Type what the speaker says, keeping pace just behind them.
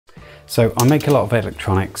So I make a lot of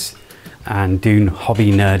electronics and do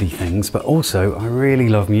hobby nerdy things, but also I really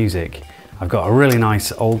love music. I've got a really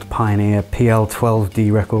nice old Pioneer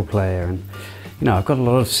PL12D record player, and you know, I've got a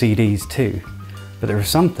lot of CDs too. But there are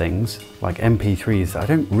some things, like MP3s, that I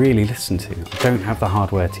don't really listen to. I don't have the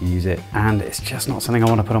hardware to use it, and it's just not something I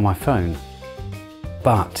want to put on my phone.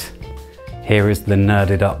 But here is the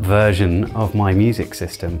nerded up version of my music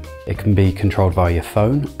system. It can be controlled via your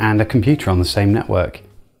phone and a computer on the same network.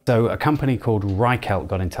 So a company called Reichelt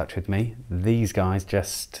got in touch with me. These guys,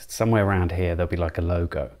 just somewhere around here, there'll be like a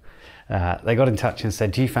logo. They got in touch and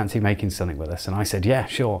said, do you fancy making something with us? And I said, yeah,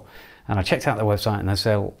 sure. And I checked out their website and they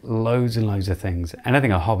sell loads and loads of things.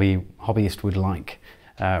 Anything a hobbyist would like,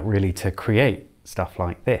 really, to create stuff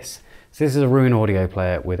like this. So this is a RuneAudio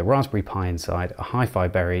player with a Raspberry Pi inside, a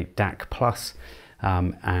HiFiBerry DAC Plus,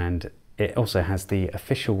 and it also has the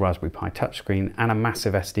official Raspberry Pi touchscreen and a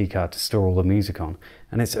massive SD card to store all the music on.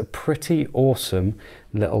 And it's a pretty awesome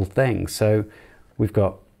little thing. So we've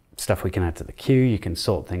got stuff we can add to the queue. You can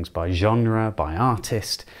sort things by genre, by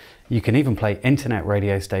artist. You can even play internet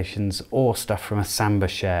radio stations or stuff from a Samba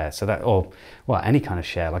share, so that, or well, any kind of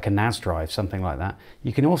share, like a NAS drive, something like that.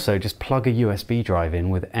 You can also just plug a USB drive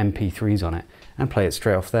in with MP3s on it and play it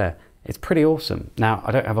straight off there. It's pretty awesome. Now,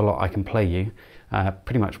 I don't have a lot I can play you.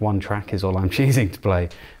 Pretty much one track is all I'm choosing to play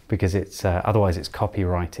because it's otherwise it's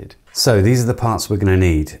copyrighted. So these are the parts we're going to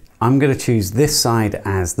need. I'm going to choose this side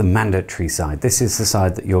as the mandatory side. This is the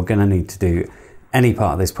side that you're going to need to do any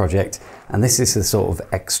part of this project, and this is the sort of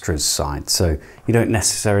extras side, so you don't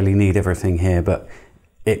necessarily need everything here, but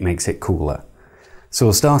it makes it cooler. So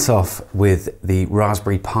we'll start off with the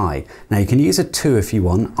Raspberry Pi. Now you can use a 2 if you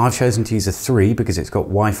want. I've chosen to use a 3 because it's got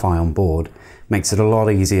Wi-Fi on board. Makes it a lot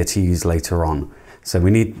easier to use later on. So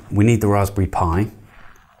we need the Raspberry Pi.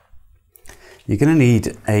 You're going to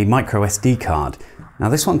need a micro SD card. Now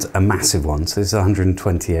this one's a massive one, so this is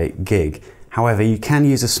 128 gig. However, you can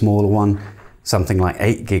use a smaller one. Something like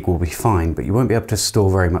 8 gig will be fine, but you won't be able to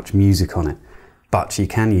store very much music on it. But you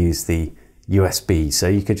can use the USB, so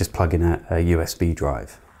you could just plug in a USB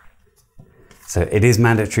drive. So it is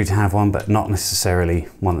mandatory to have one, but not necessarily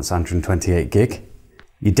one that's 128 gig.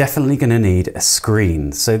 You're definitely going to need a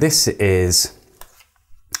screen. So this is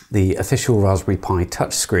the official Raspberry Pi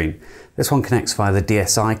touchscreen. This one connects via the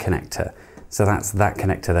DSI connector. So that's that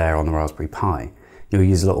connector there on the Raspberry Pi. You'll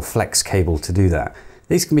use a little flex cable to do that.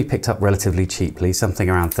 These can be picked up relatively cheaply, something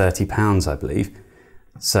around £30, I believe.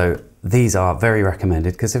 So these are very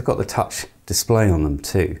recommended because they've got the touch display on them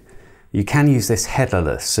too. You can use this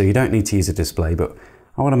headerless, so you don't need to use a display, but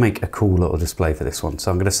I want to make a cool little display for this one,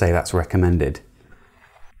 so I'm going to say that's recommended.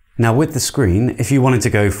 Now with the screen, if you wanted to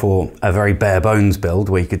go for a very bare bones build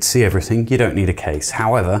where you could see everything, you don't need a case.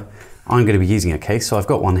 However, I'm going to be using a case, so I've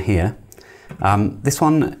got one here. This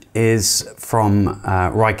one is from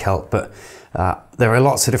Reichelt, but there are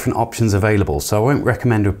lots of different options available, so I won't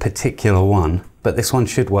recommend a particular one, but this one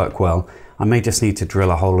should work well. I may just need to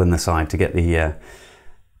drill a hole in the side to get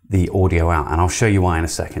the audio out, and I'll show you why in a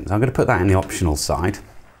second. So I'm going to put that in the optional side.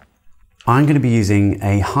 I'm going to be using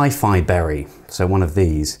a HiFiBerry, so one of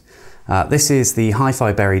these. This is the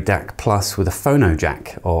HiFiBerry DAC Plus with a phono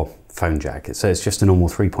jack, or phone jack, so it's just a normal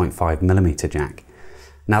 3.5mm jack.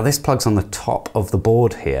 Now this plugs on the top of the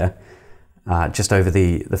board here, just over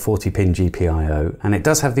the 40-pin GPIO, and it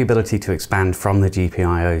does have the ability to expand from the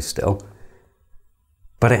GPIO still,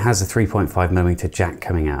 but it has a 3.5mm jack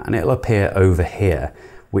coming out, and it'll appear over here,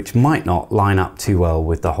 which might not line up too well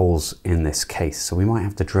with the holes in this case, so we might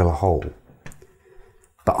have to drill a hole.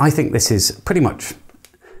 But I think this is pretty much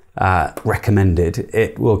recommended.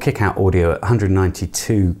 It will kick out audio at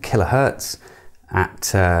 192 kilohertz at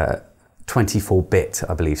 24-bit,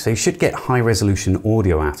 I believe, so you should get high-resolution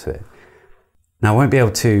audio out of it. Now I won't be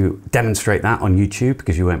able to demonstrate that on YouTube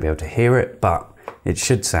because you won't be able to hear it, but it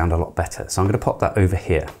should sound a lot better. So I'm going to pop that over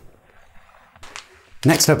here.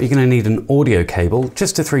 Next up, you're going to need an audio cable,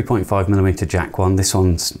 just a 3.5mm jack one. This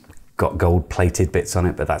one's got gold plated bits on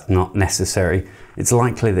it, but that's not necessary. It's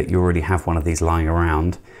likely that you already have one of these lying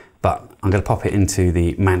around, but I'm going to pop it into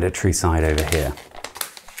the mandatory side over here.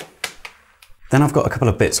 Then I've got a couple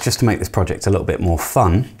of bits just to make this project a little bit more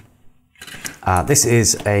fun. This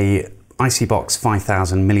is a ICY BOX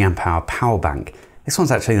 5000 mAh power bank. This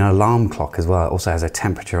one's actually an alarm clock as well. It also has a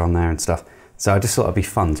temperature on there and stuff. So I just thought it'd be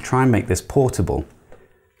fun to try and make this portable.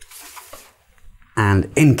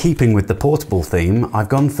 And in keeping with the portable theme, I've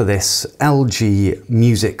gone for this LG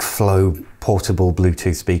Music Flow portable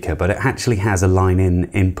Bluetooth speaker, but it actually has a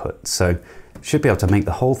line-in input. So should be able to make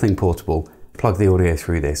the whole thing portable, plug the audio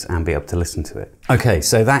through this and be able to listen to it. Okay,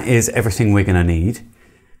 so that is everything we're gonna need.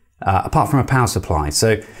 apart from a power supply.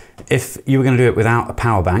 So if you were going to do it without a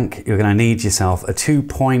power bank, you're going to need yourself a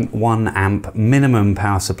 2.1 amp minimum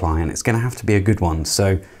power supply, and it's going to have to be a good one.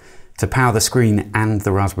 So to power the screen and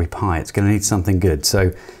the Raspberry Pi, it's going to need something good.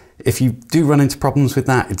 So if you do run into problems with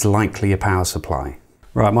that, it's likely a power supply.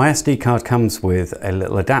 Right, my SD card comes with a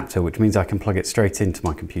little adapter, which means I can plug it straight into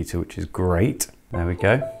my computer, which is great. There we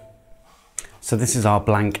go. So this is our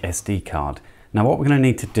blank SD card. Now what we're going to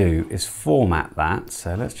need to do is format that.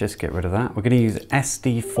 So let's just get rid of that. We're going to use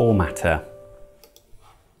SD formatter.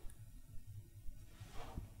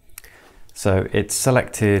 So it's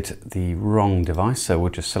selected the wrong device, so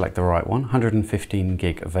we'll just select the right one. 115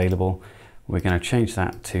 gig available. We're going to change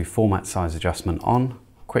that to format size adjustment on.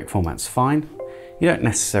 Quick format's fine. You don't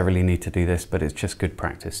necessarily need to do this, but it's just good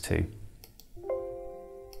practice too.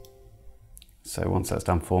 So once that's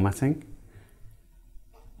done formatting,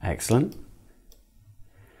 excellent.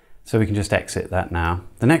 So we can just exit that now.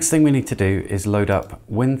 The next thing we need to do is load up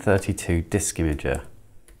Win32 Disk Imager.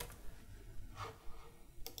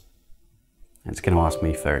 It's going to ask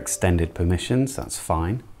me for extended permissions, that's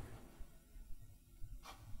fine.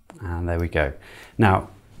 And there we go. Now,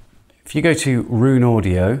 if you go to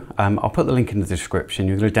RuneAudio, I'll put the link in the description.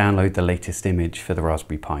 You're going to download the latest image for the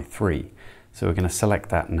Raspberry Pi 3. So we're going to select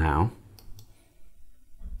that now.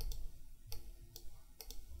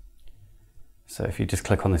 So if you just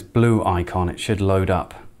click on this blue icon, it should load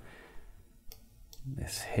up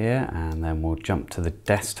this here, and then we'll jump to the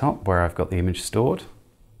desktop where I've got the image stored.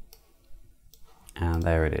 And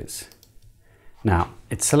there it is. Now,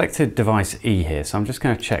 it's selected device E here, so I'm just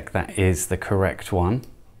going to check that is the correct one.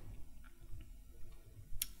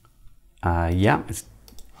 Yeah,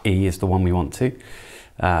 E is the one we want to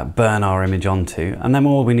burn our image onto, and then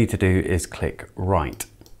all we need to do is click write.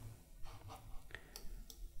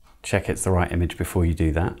 Check it's the right image before you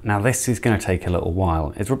do that. Now this is going to take a little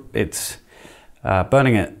while. It's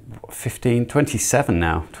burning at 27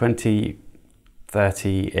 now, 30-ish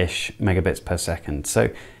megabits per second.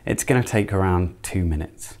 So it's going to take around 2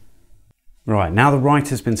 minutes. Right, now the write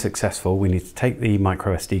has been successful, we need to take the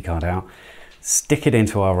micro SD card out, stick it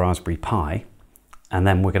into our Raspberry Pi, and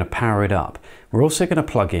then we're going to power it up. We're also going to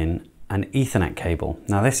plug in an Ethernet cable.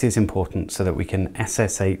 Now this is important so that we can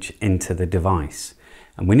SSH into the device.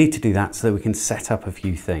 And we need to do that so that we can set up a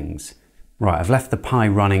few things. Right, I've left the Pi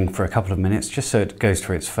running for a couple of minutes just so it goes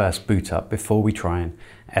through its first boot up before we try and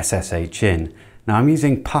SSH in. Now I'm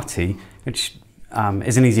using PuTTY, which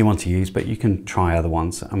is an easy one to use, but you can try other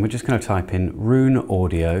ones. And we're just going to type in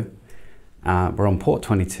RuneAudio. We're on port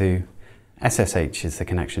 22. SSH is the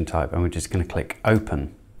connection type, and we're just going to click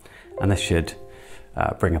open. And this should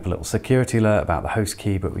bring up a little security alert about the host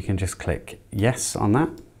key, but we can just click yes on that.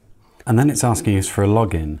 And then it's asking us for a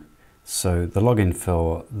login. So the login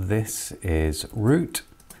for this is root,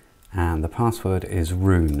 and the password is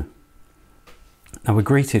rune. Now we're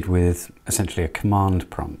greeted with essentially a command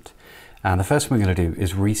prompt. And the first thing we're going to do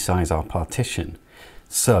is resize our partition.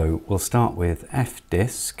 So we'll start with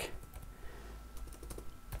fdisk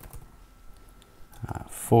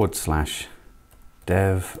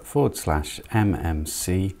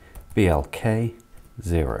 /dev/mmc blk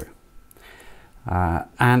 0.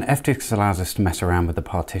 And fdisk allows us to mess around with the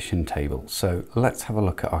partition table. So let's have a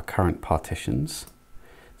look at our current partitions.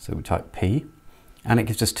 So we type P, and it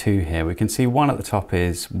gives us two here. We can see one at the top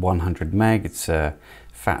is 100 meg. It's a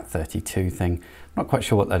FAT32 thing. I'm not quite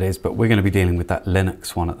sure what that is, but we're going to be dealing with that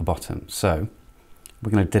Linux one at the bottom. So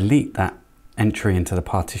we're going to delete that entry into the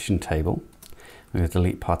partition table. We're going to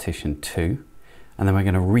delete partition 2, and then we're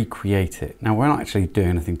going to recreate it. Now we're not actually doing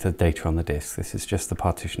anything to the data on the disk. This is just the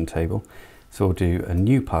partition table. So we'll do a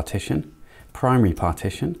new partition, primary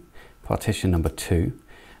partition, partition number 2,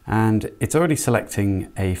 and it's already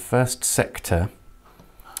selecting a first sector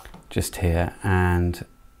just here, and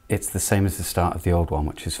it's the same as the start of the old one,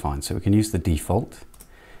 which is fine. So we can use the default.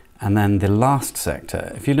 And then the last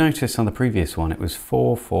sector, if you notice on the previous one, it was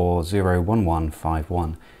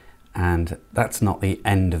 4401151, and that's not the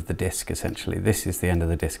end of the disk essentially. This is the end of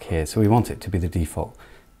the disk here. So we want it to be the default,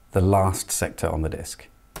 the last sector on the disk.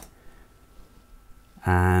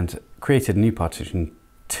 And created a new partition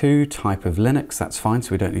 2 type of Linux, that's fine, so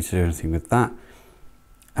we don't need to do anything with that.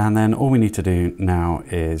 And then all we need to do now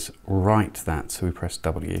is write that, so we press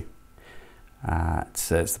W. It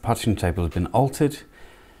says the partition table has been altered.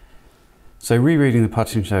 So rereading the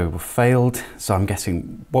partition table failed, so I'm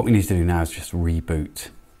guessing what we need to do now is just reboot.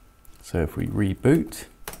 So if we reboot,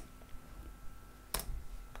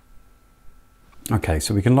 okay,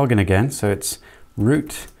 so we can log in again, so it's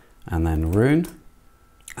root and then rune.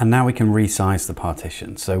 And now we can resize the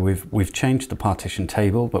partition. So we've changed the partition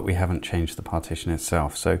table, but we haven't changed the partition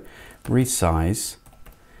itself. So resize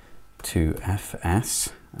to FS,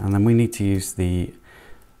 and then we need to use the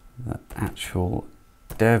actual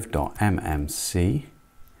dev.mmc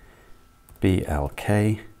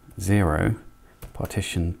blk0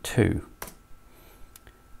 partition 2.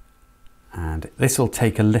 And this will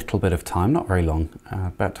take a little bit of time, not very long,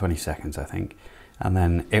 about 20 seconds I think, and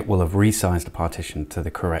then it will have resized the partition to the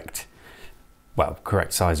correct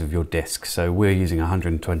size of your disk. So we're using a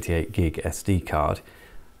 128 gig SD card,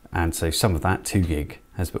 and so some of that 2 gig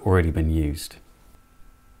has already been used.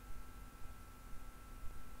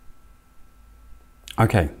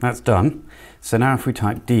 Okay, that's done. So now if we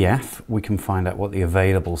type DF, we can find out what the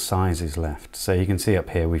available size is left. So you can see up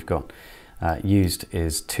here we've got used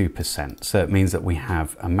is 2%. So it means that we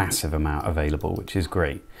have a massive amount available, which is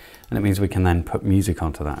great. And it means we can then put music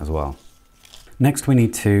onto that as well. Next we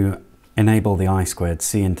need to enable the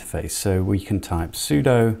I2C interface. So we can type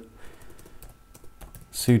sudo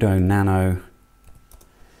nano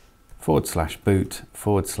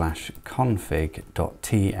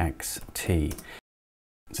 /boot/config.txt.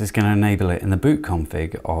 So it's going to enable it in the boot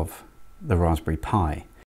config of the Raspberry Pi.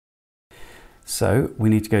 So we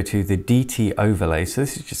need to go to the DT overlay. So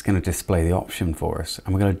this is just going to display the option for us,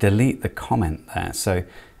 and we're going to delete the comment there. So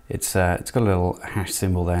it's got a little hash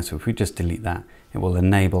symbol there. So if we just delete that, it will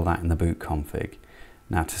enable that in the boot config.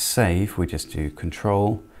 Now to save, we just do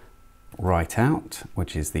Control Write Out,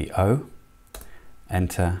 which is the O,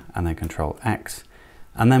 Enter, and then Control X,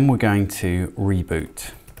 and then we're going to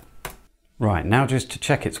reboot. Right, now just to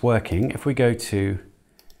check it's working, if we go to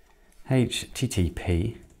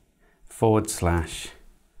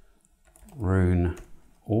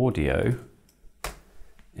http://RuneAudio,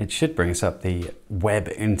 it should bring us up the web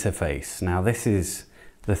interface. Now this is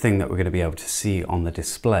the thing that we're going to be able to see on the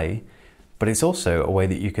display, but it's also a way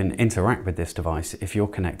that you can interact with this device if you're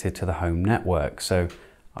connected to the home network. So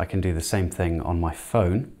I can do the same thing on my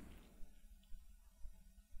phone,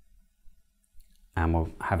 and we'll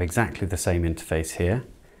have exactly the same interface here.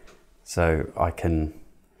 So I can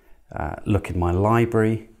look in my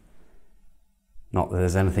library. Not that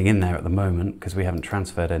there's anything in there at the moment because we haven't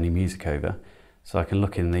transferred any music over. So I can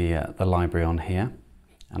look in the library on here,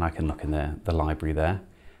 and I can look in the library there.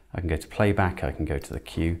 I can go to playback, I can go to the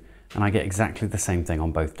queue, and I get exactly the same thing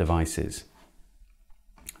on both devices.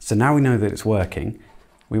 So now we know that it's working,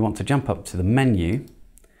 we want to jump up to the menu,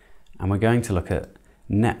 and we're going to look at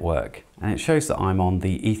network, and it shows that I'm on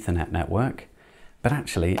the Ethernet network, but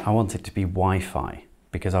actually I want it to be Wi-Fi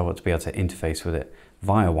because I want to be able to interface with it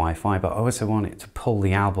via Wi-Fi, but I also want it to pull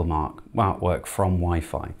the album artwork from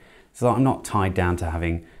Wi-Fi, so that I'm not tied down to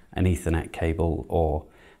having an Ethernet cable or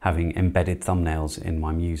having embedded thumbnails in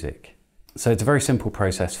my music. So it's a very simple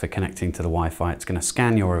process for connecting to the Wi-Fi. It's going to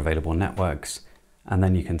scan your available networks, and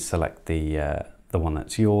then you can select the one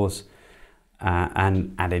that's yours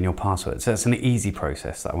and add in your password. So it's an easy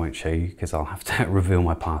process that I won't show you because I'll have to reveal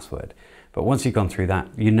my password. But once you've gone through that,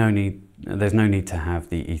 there's no need to have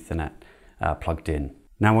the Ethernet plugged in.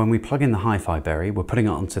 Now when we plug in the HiFiBerry, we're putting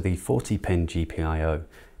it onto the 40-pin GPIO.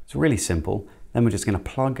 It's really simple. Then we're just going to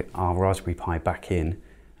plug our Raspberry Pi back in,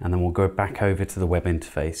 and then we'll go back over to the web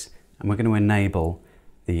interface, and we're going to enable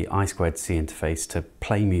the I2C interface to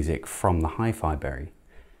play music from the HiFiBerry.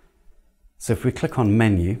 So if we click on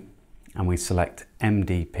Menu and we select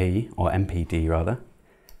MDP, or MPD rather,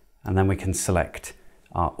 and then we can select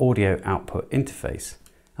our audio output interface.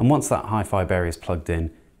 And once that HiFiBerry is plugged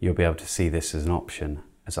in, you'll be able to see this as an option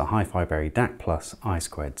as a HiFiBerry DAC Plus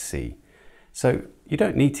I2C. So you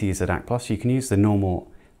don't need to use the DAC Plus, you can use the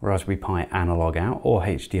normal Raspberry Pi analog out or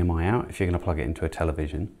HDMI out if you're going to plug it into a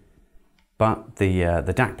television. But the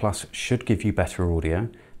DAC Plus should give you better audio,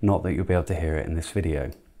 not that you'll be able to hear it in this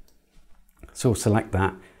video. So we'll select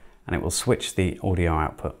that, and it will switch the audio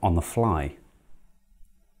output on the fly.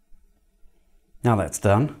 Now that's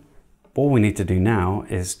done, all we need to do now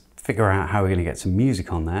is figure out how we're going to get some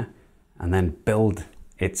music on there and then build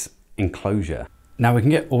its enclosure. Now we can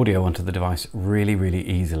get audio onto the device really, really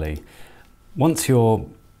easily. Once your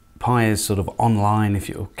Pi is sort of online, if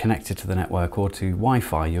you're connected to the network or to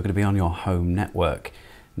Wi-Fi, you're going to be on your home network.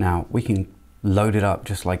 Now we can load it up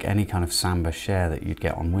just like any kind of Samba share that you'd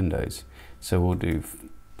get on Windows. So we'll do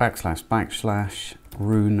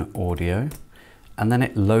 //RuneAudio, and then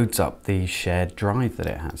it loads up the shared drive that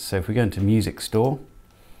it has. So if we go into Music Store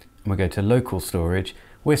and we go to Local Storage,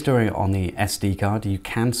 we're storing it on the SD card. You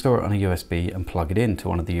can store it on a USB and plug it into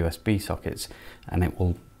one of the USB sockets, and it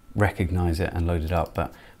will recognize it and load it up,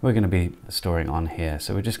 but we're going to be storing on here.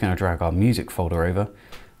 So we're just going to drag our music folder over,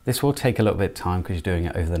 This will take a little bit of time because you're doing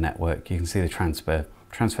it over the network. You can see the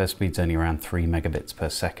transfer speed's only around 3 megabits per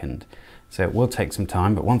second. So it will take some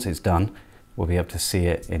time, but once it's done, we'll be able to see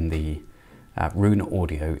it in the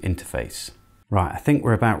RuneAudio interface. Right, I think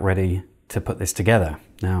we're about ready to put this together.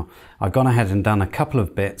 Now, I've gone ahead and done a couple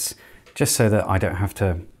of bits just so that I don't have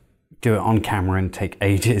to do it on camera and take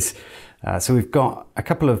ages. So we've got a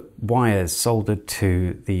couple of wires soldered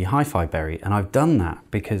to the HiFiBerry, and I've done that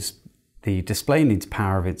because the display needs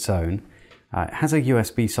power of its own. It has a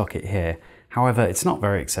USB socket here. However, it's not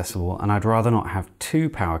very accessible, and I'd rather not have two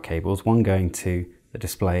power cables, one going to the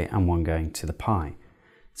display and one going to the Pi.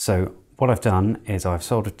 So what I've done is I've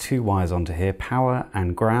soldered two wires onto here, power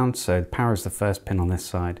and ground. So power is the first pin on this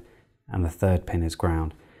side and the third pin is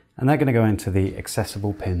ground. And they're going to go into the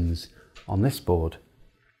accessible pins on this board.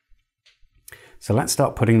 So let's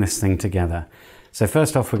start putting this thing together. So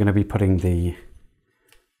first off, we're going to be putting the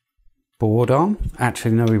board on.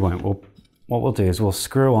 Actually, no, we won't. What we'll do is we'll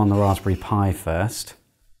screw on the Raspberry Pi first,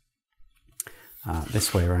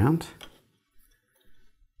 this way around.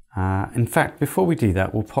 In fact, before we do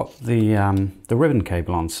that, we'll pop the ribbon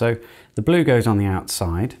cable on. So the blue goes on the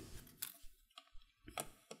outside.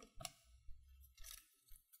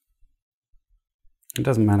 It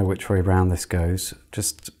doesn't matter which way around this goes,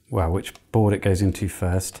 which board it goes into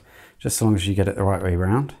first, just as long as you get it the right way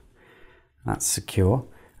around. That's secure.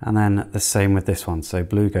 And then the same with this one. So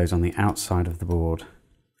blue goes on the outside of the board.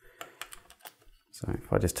 So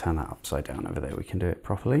if I just turn that upside down over there, we can do it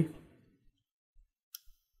properly.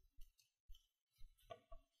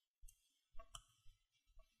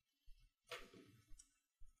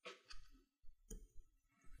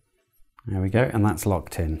 There we go, and that's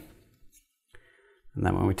locked in. And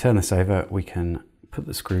then when we turn this over, we can put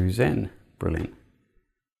the screws in. Brilliant.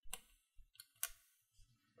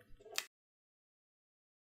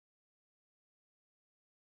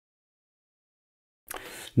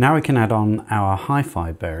 Now we can add on our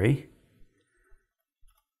HiFiBerry.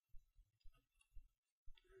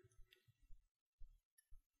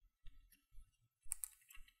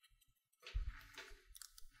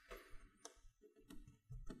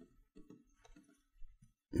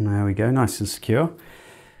 There we go, nice and secure.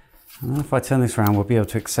 And if I turn this around, we'll be able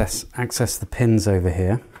to access the pins over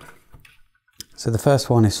here. So the first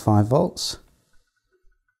one is 5 volts.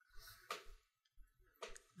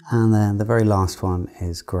 And then the very last one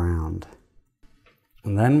is ground.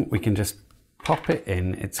 And then we can just pop it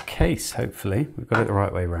in its case, hopefully. We've got it the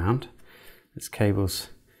right way around. This cable's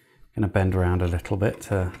going to bend around a little bit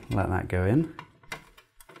to let that go in.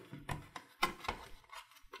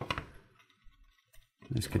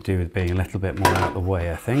 This could do with being a little bit more out of the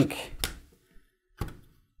way, I think.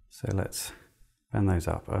 So let's bend those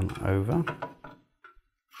up and over.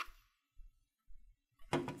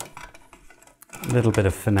 A little bit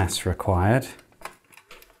of finesse required.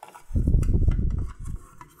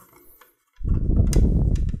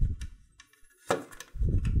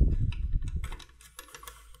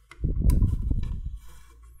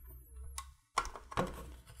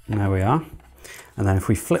 There we are. And then if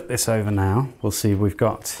we flip this over now, we'll see we've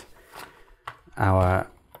got our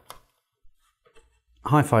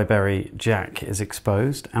HiFiBerry jack is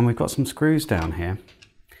exposed, and we've got some screws down here.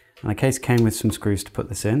 And the case came with some screws to put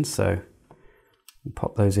this in, so we'll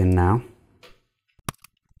pop those in now.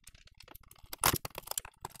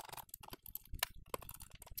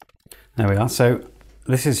 There we are. So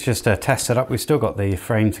this is just a test setup. We've still got the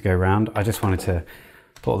frame to go round. I just wanted to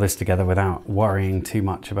put all this together without worrying too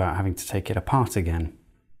much about having to take it apart again.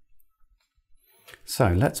 So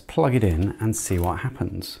let's plug it in and see what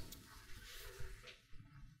happens.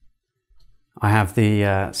 I have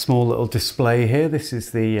the small little display here. This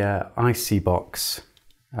is the ICY BOX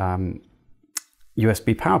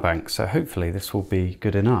USB power bank, so hopefully this will be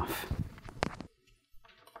good enough.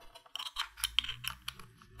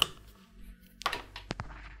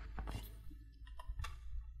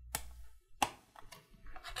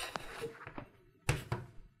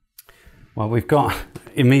 Well, we've got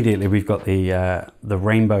the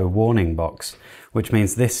rainbow warning box, which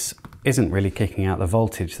means this isn't really kicking out the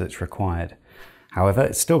voltage that's required. However,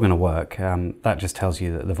 it's still going to work. That just tells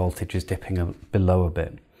you that the voltage is dipping below a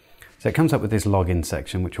bit. So it comes up with this login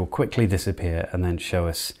section, which will quickly disappear and then show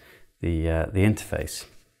us the interface.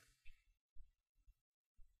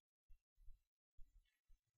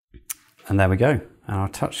 And there we go. And our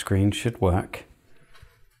touch screen should work.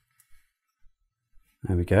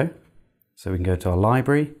 There we go. So we can go to our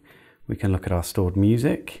library, we can look at our stored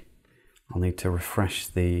music. I'll need to refresh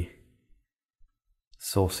the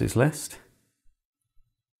sources list.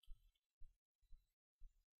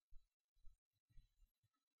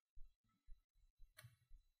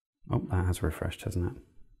 Oh, that has refreshed, hasn't it?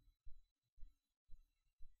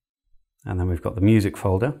 And then we've got the music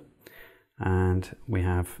folder, and we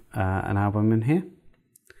have an album in here.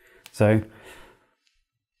 So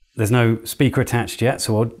there's no speaker attached yet,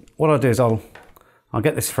 so what I'll do is I'll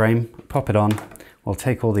get this frame, pop it on, we'll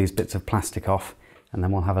take all these bits of plastic off, and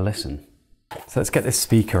then we'll have a listen. So let's get this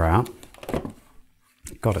speaker out.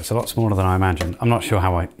 God, it's a lot smaller than I imagined. I'm not sure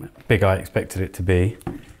how big I expected it to be.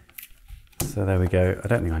 So there we go. I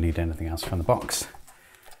don't think I need anything else from the box.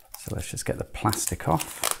 So let's just get the plastic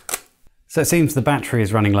off. So it seems the battery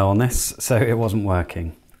is running low on this, so it wasn't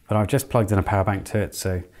working. But I've just plugged in a power bank to it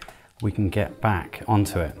so we can get back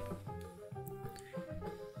onto it.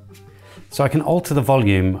 So I can alter the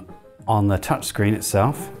volume on the touchscreen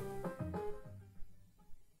itself.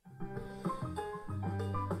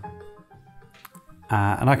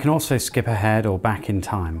 And I can also skip ahead or back in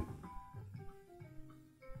time.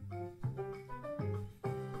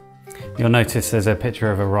 You'll notice there's a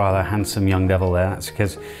picture of a rather handsome young devil there. That's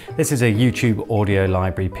because this is a YouTube audio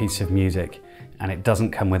library piece of music and it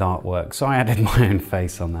doesn't come with artwork, so I added my own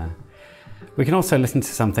face on there. We can also listen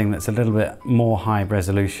to something that's a little bit more high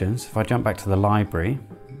resolution. So if I jump back to the library,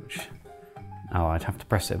 I'd have to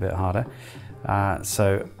press it a bit harder.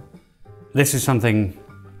 So this is something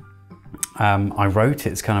I wrote.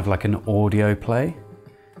 It's kind of like an audio play.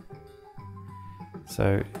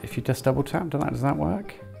 So if you just double tap, does that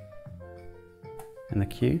work? In the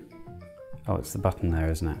queue? Oh, it's the button there,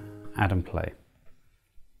 isn't it? Add and play.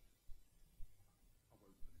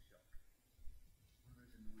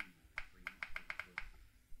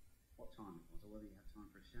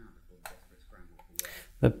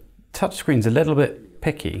 The touchscreen's a little bit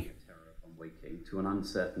picky. To an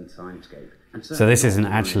uncertain timescape. So this isn't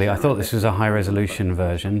actually, I thought this was a high resolution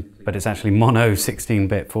version, but it's actually mono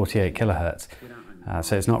 16-bit 48 kilohertz.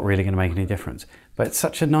 So it's not really going to make any difference. But it's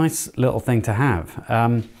such a nice little thing to have.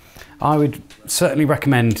 I would certainly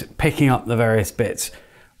recommend picking up the various bits.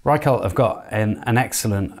 Reichelt have got an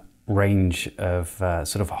excellent range of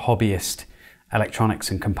sort of hobbyist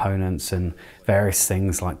electronics and components and various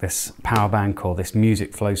things like this power bank or this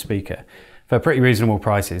music flow speaker for pretty reasonable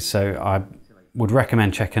prices. So I would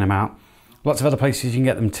recommend checking them out. Lots of other places you can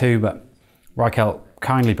get them too, but Reichelt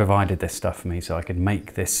kindly provided this stuff for me so I could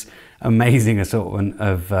make this amazing assortment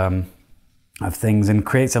of things and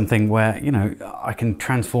create something where, you know, I can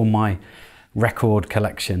transform my record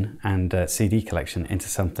collection and CD collection into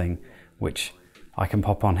something which I can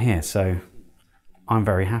pop on here. So I'm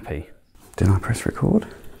very happy. Did I press record?